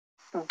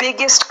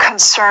biggest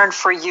concern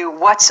for you?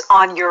 What's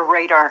on your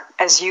radar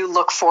as you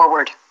look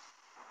forward?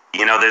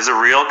 You know, there's a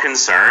real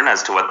concern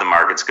as to what the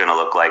market's going to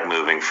look like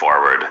moving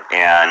forward.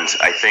 And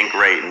I think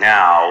right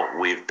now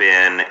we've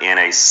been in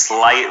a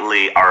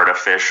slightly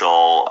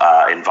artificial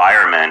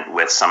environment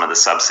with some of the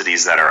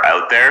subsidies that are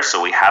out there. So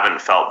we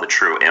haven't felt the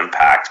true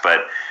impact.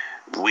 But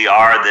we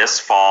are this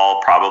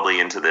fall,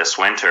 probably into this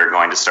winter,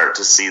 going to start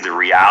to see the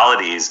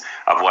realities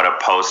of what a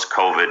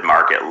post-COVID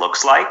market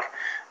looks like.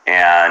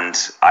 And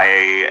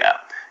I've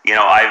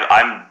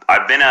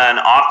been an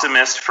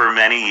optimist for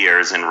many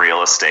years in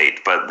real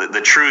estate, but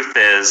the truth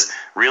is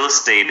real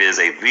estate is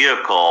a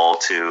vehicle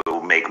to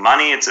make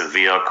money. It's a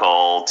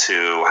vehicle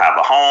to have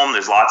a home.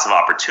 There's lots of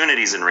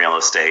opportunities in real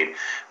estate,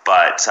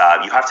 but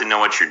you have to know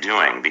what you're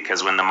doing,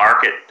 because when the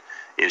market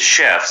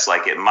shifts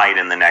like it might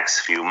in the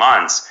next few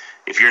months,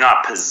 if you're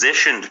not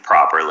positioned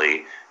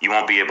properly, you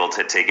won't be able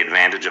to take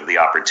advantage of the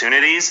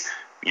opportunities.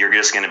 You're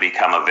just going to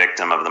become a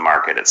victim of the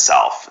market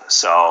itself.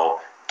 So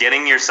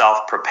getting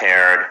yourself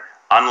prepared,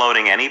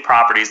 unloading any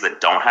properties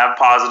that don't have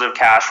positive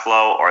cash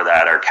flow or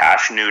that are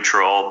cash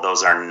neutral.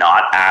 Those are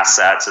not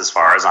assets as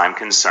far as I'm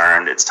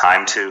concerned. It's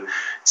time to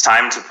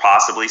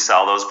possibly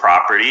sell those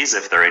properties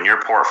if they're in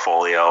your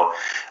portfolio.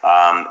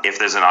 If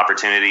there's an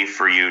opportunity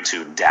for you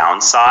to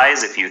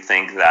downsize, if you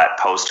think that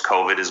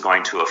post-COVID is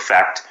going to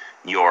affect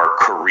your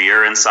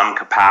career in some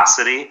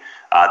capacity,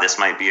 this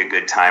might be a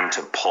good time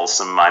to pull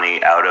some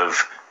money out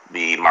of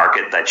the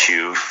market that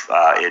you've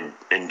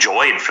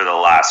enjoyed for the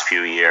last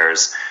few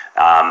years,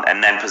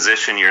 and then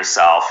position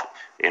yourself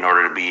in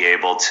order to be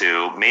able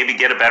to maybe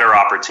get a better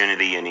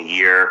opportunity in a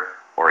year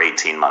or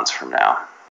 18 months from now.